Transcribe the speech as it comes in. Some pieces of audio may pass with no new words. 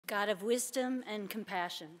God of wisdom and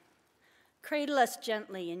compassion, cradle us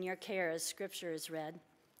gently in your care as Scripture is read.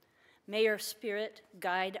 May your Spirit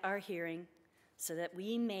guide our hearing so that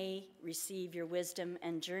we may receive your wisdom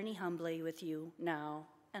and journey humbly with you now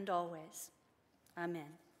and always.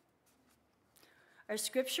 Amen. Our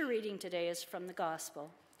Scripture reading today is from the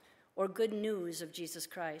Gospel, or Good News of Jesus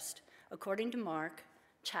Christ, according to Mark,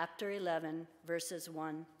 chapter 11, verses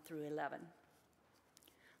 1 through 11.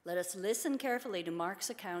 Let us listen carefully to Mark's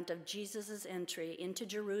account of Jesus' entry into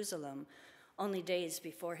Jerusalem only days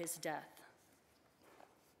before his death.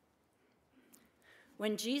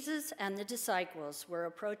 When Jesus and the disciples were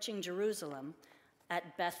approaching Jerusalem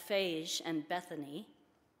at Bethphage and Bethany,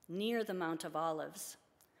 near the Mount of Olives,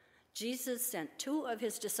 Jesus sent 2 of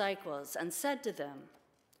his disciples and said to them,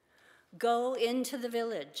 "Go into the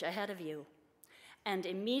village ahead of you, and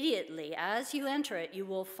immediately as you enter it, you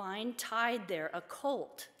will find tied there a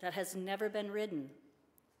colt that has never been ridden.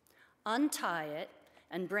 Untie it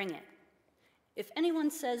and bring it. If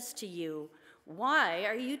anyone says to you, 'Why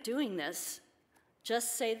are you doing this?'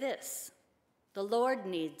 just say this, 'The Lord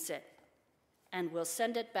needs it,' and we'll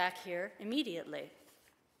send it back here immediately."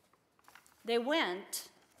 They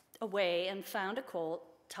went away and found a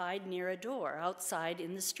colt tied near a door outside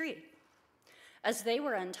in the street. As they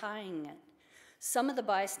were untying it, some of the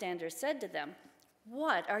bystanders said to them,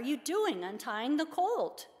 "What are you doing untying the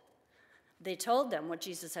colt?" They told them what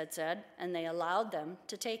Jesus had said, and they allowed them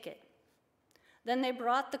to take it. Then they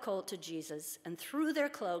brought the colt to Jesus and threw their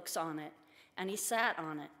cloaks on it, and he sat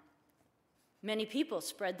on it. Many people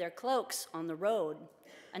spread their cloaks on the road,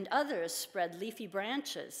 and others spread leafy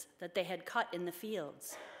branches that they had cut in the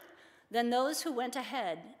fields. Then those who went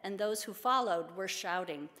ahead and those who followed were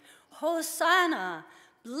shouting, "Hosanna!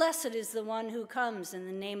 Blessed is the one who comes in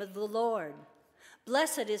the name of the Lord.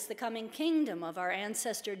 Blessed is the coming kingdom of our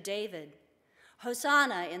ancestor David.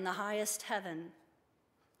 Hosanna in the highest heaven."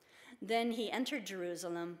 Then he entered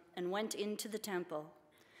Jerusalem and went into the temple.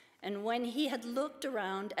 And when he had looked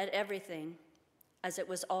around at everything, as it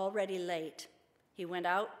was already late, he went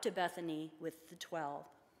out to Bethany with the 12.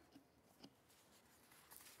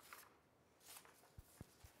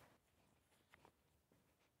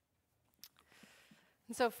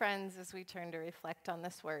 And so, friends, as we turn to reflect on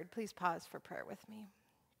this word, please pause for prayer with me.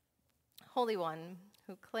 Holy One,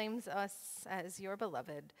 who claims us as your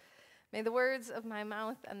beloved, may the words of my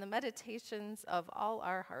mouth and the meditations of all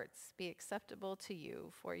our hearts be acceptable to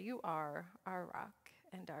you, for you are our rock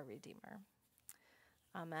and our Redeemer.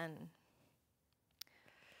 Amen.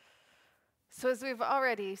 So as we've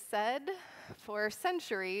already said, for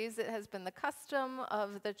centuries it has been the custom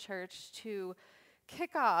of the church to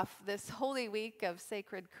kick off this Holy Week of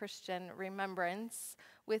sacred Christian remembrance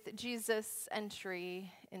with Jesus'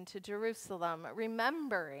 entry into Jerusalem,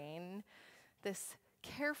 remembering this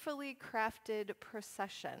carefully crafted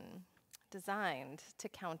procession designed to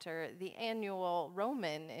counter the annual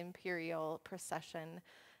Roman imperial procession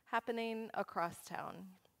happening across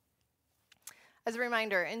town. As a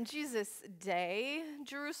reminder, in Jesus' day,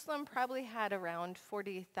 Jerusalem probably had around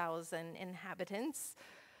 40,000 inhabitants,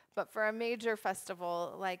 but for a major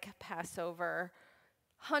festival like Passover,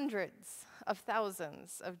 hundreds of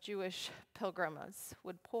thousands of Jewish pilgrims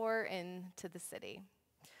would pour into the city.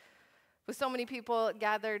 With so many people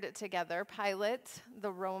gathered together, Pilate,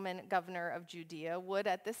 the Roman governor of Judea, would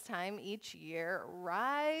at this time each year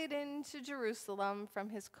ride into Jerusalem from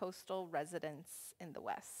his coastal residence in the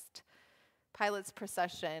west. Pilate's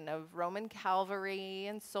procession of Roman cavalry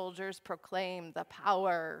and soldiers proclaimed the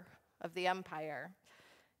power of the empire.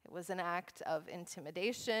 It was an act of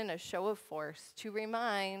intimidation, a show of force, to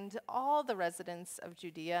remind all the residents of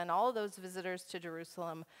Judea and all those visitors to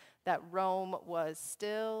Jerusalem that Rome was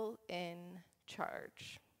still in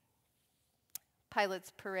charge. Pilate's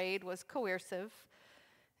parade was coercive,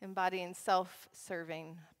 embodying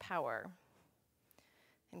self-serving power.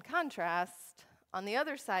 In contrast, on the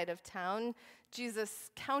other side of town, Jesus'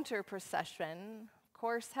 counter-procession, of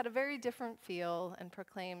course, had a very different feel and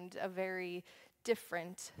proclaimed a very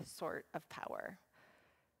different sort of power.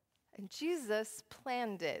 And Jesus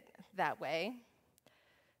planned it that way.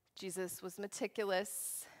 Jesus was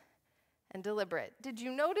meticulous and deliberate. Did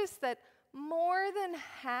you notice that more than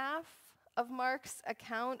half of Mark's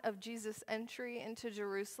account of Jesus' entry into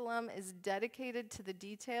Jerusalem is dedicated to the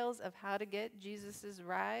details of how to get Jesus'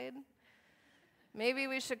 ride? Maybe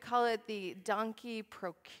we should call it the donkey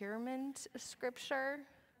procurement scripture.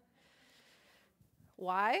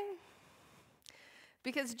 Why?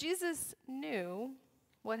 Because Jesus knew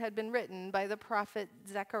what had been written by the prophet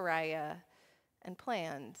Zechariah and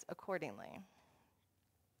planned accordingly.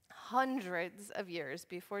 hundreds of years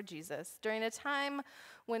before Jesus, during a time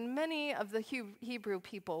when many of the Hebrew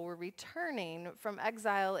people were returning from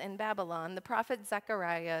exile in Babylon, the prophet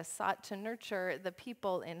Zechariah sought to nurture the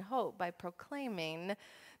people in hope by proclaiming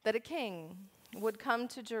that a king would come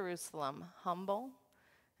to Jerusalem, humble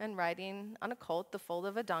and riding on a colt, the foal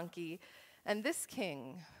of a donkey, and this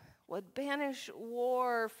king would banish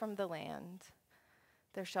war from the land.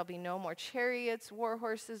 There shall be no more chariots, war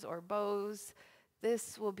horses, or bows.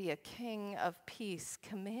 This will be a king of peace,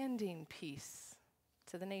 commanding peace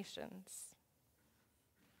to the nations.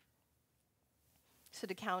 So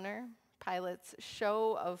to counter Pilate's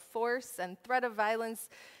show of force and threat of violence,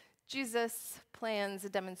 Jesus plans a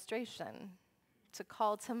demonstration to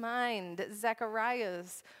call to mind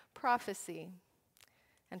Zechariah's prophecy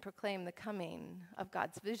and proclaim the coming of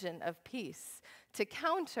God's vision of peace. To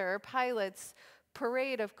counter Pilate's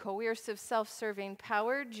parade of coercive, self-serving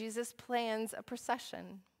power, Jesus plans a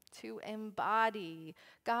procession to embody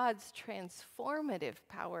God's transformative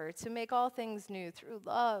power, to make all things new through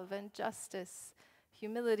love and justice,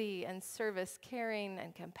 humility and service, caring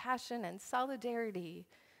and compassion and solidarity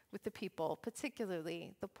with the people,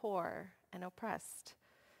 particularly the poor and oppressed.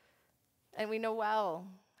 And we know well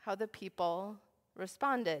how the people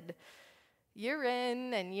responded. Year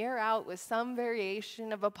in and year out, with some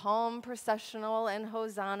variation of a palm processional and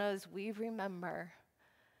hosannas, we remember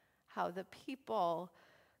how the people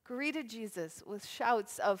greeted Jesus with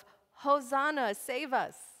shouts of, "Hosanna, save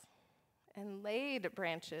us," and laid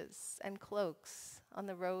branches and cloaks on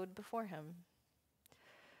the road before him.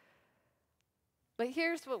 But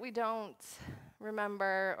here's what we don't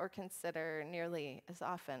remember or consider nearly as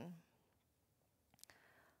often.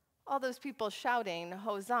 All those people shouting,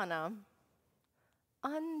 "Hosanna,"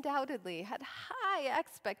 undoubtedly had high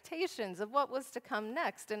expectations of what was to come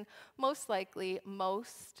next, and most likely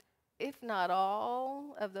most, if not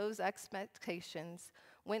all, of those expectations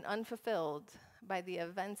went unfulfilled by the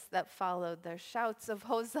events that followed their shouts of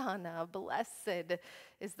Hosanna, blessed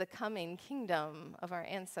is the coming kingdom of our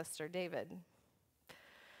ancestor David.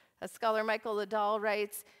 As scholar Michael Liddell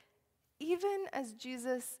writes, even as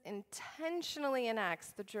Jesus intentionally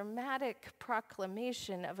enacts the dramatic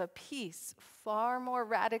proclamation of a peace far more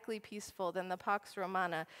radically peaceful than the Pax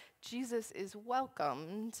Romana, Jesus is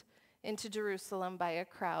welcomed into Jerusalem by a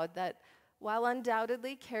crowd that, while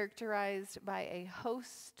undoubtedly characterized by a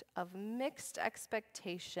host of mixed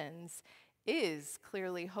expectations, is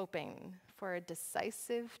clearly hoping for a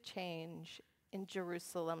decisive change in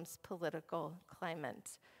Jerusalem's political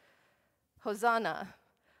climate. Hosanna,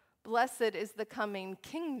 blessed is the coming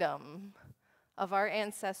kingdom of our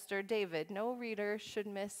ancestor David. No reader should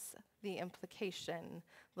miss the implication.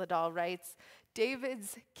 Liddell writes,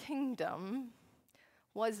 David's kingdom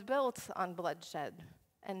was built on bloodshed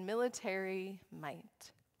and military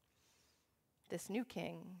might. This new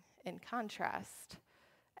king, in contrast,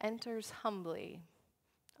 enters humbly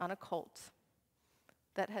on a colt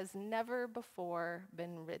that has never before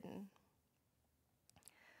been ridden.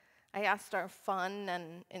 I asked our fun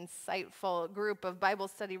and insightful group of Bible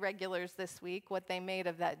study regulars this week what they made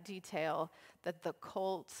of that detail, that the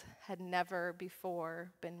colt had never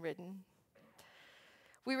before been ridden.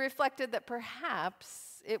 We reflected that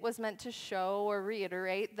perhaps it was meant to show or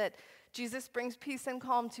reiterate that Jesus brings peace and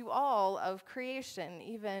calm to all of creation,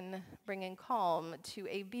 even bringing calm to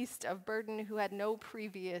a beast of burden who had no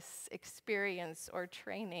previous experience or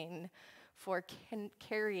training for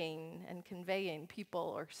carrying and conveying people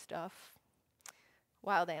or stuff.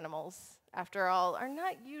 Wild animals, after all, are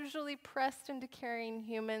not usually pressed into carrying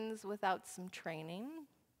humans without some training.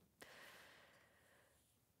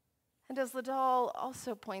 And as Liddell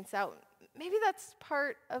also points out, maybe that's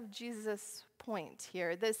part of Jesus' point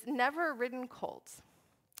here. This never-ridden colt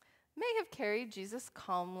may have carried Jesus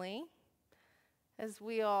calmly, as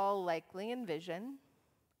we all likely envision.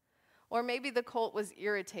 Or maybe the colt was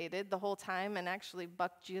irritated the whole time and actually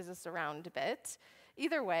bucked Jesus around a bit.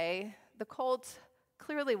 Either way, the colt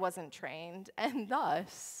clearly wasn't trained and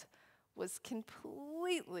thus was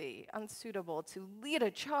completely unsuitable to lead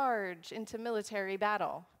a charge into military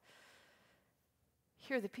battle.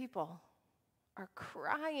 Here the people are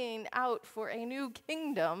crying out for a new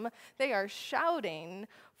kingdom. They are shouting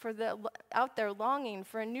out there longing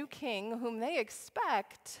for a new king whom they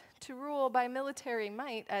expect to rule by military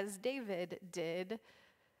might as David did.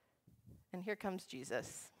 And here comes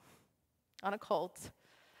Jesus on a colt,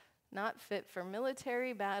 not fit for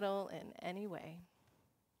military battle in any way.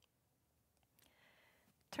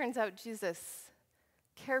 Turns out Jesus'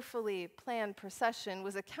 carefully planned procession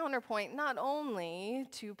was a counterpoint not only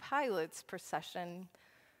to Pilate's procession,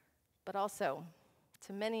 but also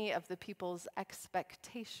to many of the people's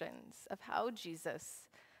expectations of how Jesus,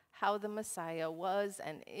 how the Messiah was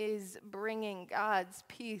and is bringing God's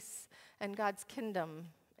peace and God's kingdom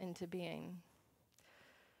into being.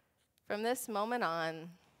 From this moment on,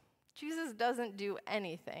 Jesus doesn't do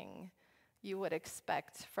anything you would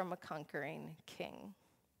expect from a conquering king.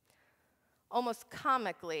 Almost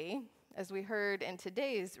comically, as we heard in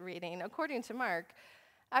today's reading, according to Mark,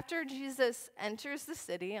 after Jesus enters the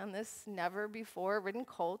city on this never-before-ridden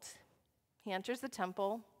colt, he enters the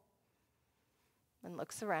temple and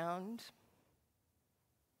looks around,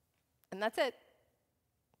 and that's it.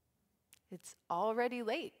 It's already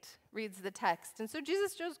late, reads the text. And so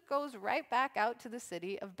Jesus just goes right back out to the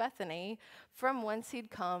city of Bethany from whence he'd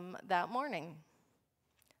come that morning.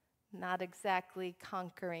 Not exactly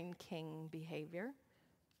conquering king behavior.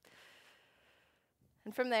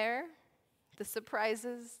 And from there, the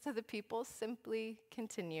surprises to the people simply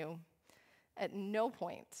continue. At no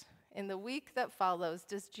point in the week that follows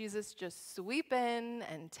does Jesus just sweep in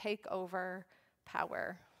and take over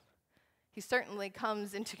power. He certainly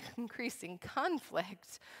comes into increasing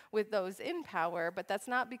conflict with those in power, but that's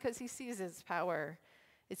not because he seizes power.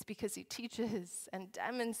 It's because he teaches and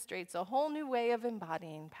demonstrates a whole new way of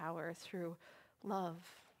embodying power through love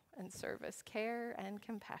and service, care and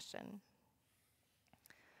compassion.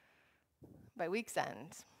 By week's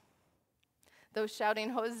end, those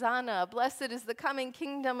shouting, "Hosanna, blessed is the coming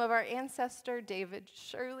kingdom of our ancestor David,"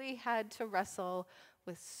 surely had to wrestle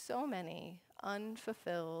with so many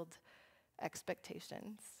unfulfilled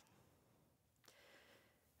expectations.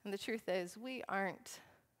 And the truth is, we aren't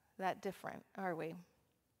that different, are we?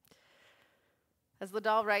 As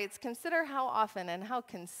Liddell writes, consider how often and how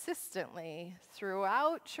consistently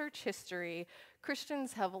throughout church history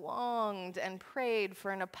Christians have longed and prayed for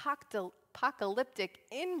an apocalyptic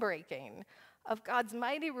inbreaking of God's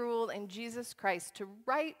mighty rule in Jesus Christ to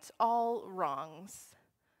right all wrongs.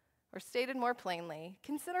 Or stated more plainly,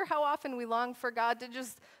 consider how often we long for God to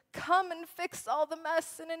just come and fix all the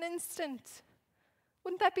mess in an instant.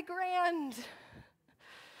 Wouldn't that be grand?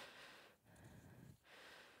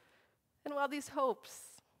 And while these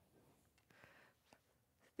hopes,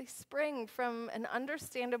 they spring from an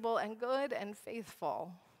understandable and good and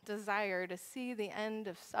faithful desire to see the end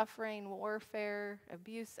of suffering, warfare,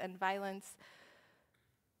 abuse, and violence,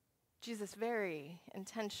 Jesus' very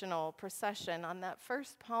intentional procession on that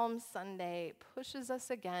first Palm Sunday pushes us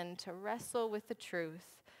again to wrestle with the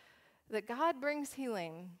truth that God brings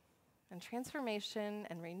healing and transformation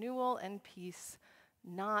and renewal and peace,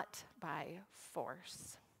 not by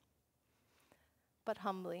force, but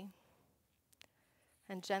humbly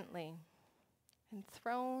and gently,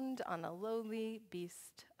 enthroned on a lowly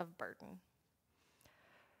beast of burden.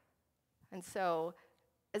 And so,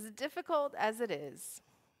 as difficult as it is,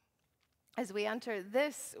 as we enter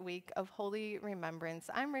this week of Holy Remembrance,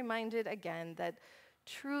 I'm reminded again that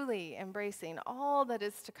truly embracing all that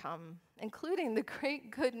is to come, including the great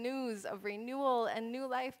good news of renewal and new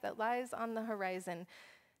life that lies on the horizon,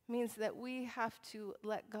 means that we have to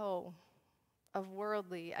let go of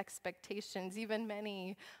worldly expectations, even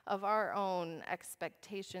many of our own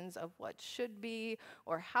expectations of what should be,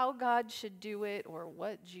 or how God should do it, or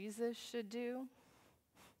what Jesus should do.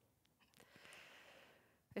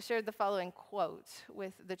 I shared the following quote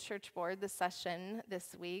with the church board this session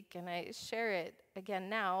this week, and I share it again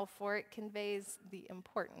now, for it conveys the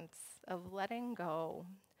importance of letting go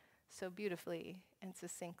so beautifully and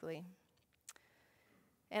succinctly.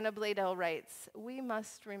 Anna Bladel writes, "We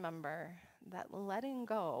must remember that letting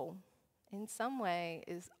go in some way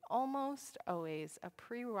is almost always a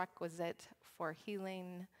prerequisite for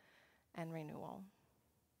healing and renewal."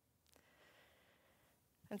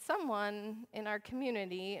 And someone in our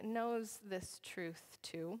community knows this truth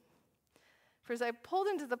too. For as I pulled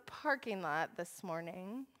into the parking lot this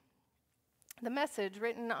morning, the message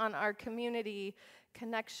written on our community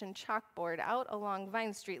connection chalkboard out along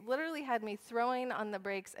Vine Street literally had me throwing on the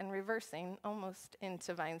brakes and reversing almost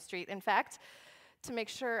into Vine Street. In fact, to make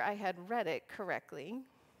sure I had read it correctly,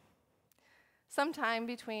 sometime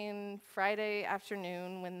between Friday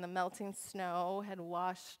afternoon when the melting snow had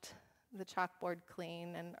washed the chalkboard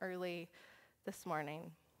clean and early this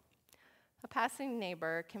morning, a passing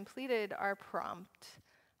neighbor completed our prompt,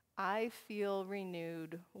 "I feel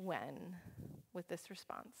renewed when," with this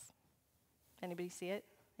response. Anybody see it?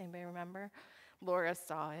 Anybody remember? Laura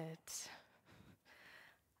saw it.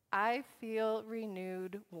 "I feel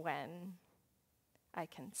renewed when I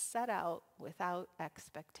can set out without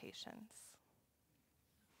expectations."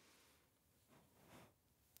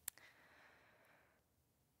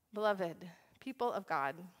 Beloved, people of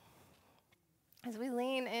God, As we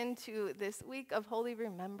lean into this week of holy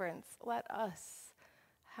remembrance, let us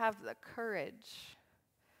have the courage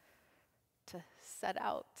to set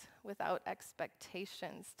out without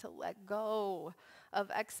expectations, to let go of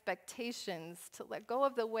expectations, to let go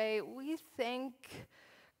of the way we think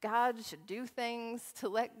God should do things, to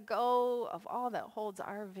let go of all that holds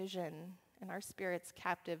our vision and our spirits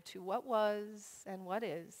captive to what was and what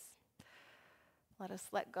is. Let us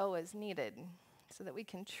let go as needed so that we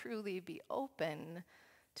can truly be open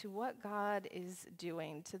to what God is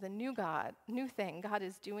doing, to the new thing God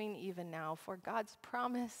is doing even now. For God's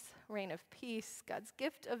promise, reign of peace, God's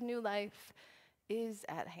gift of new life is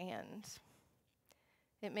at hand.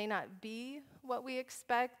 It may not be what we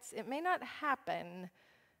expect. It may not happen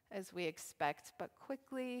as we expect, but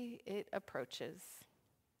quickly it approaches.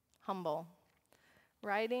 Humble,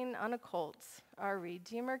 riding on a colt, our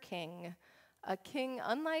Redeemer King, a king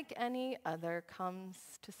unlike any other, comes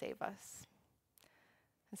to save us.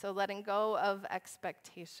 And so letting go of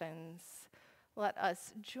expectations, let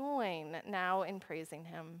us join now in praising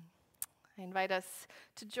him. I invite us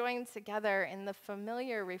to join together in the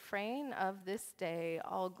familiar refrain of this day,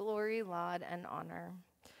 all glory, laud, and honor.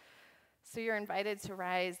 So you're invited to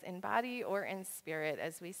rise in body or in spirit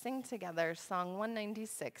as we sing together Song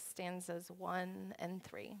 196, stanzas 1 and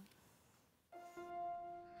 3.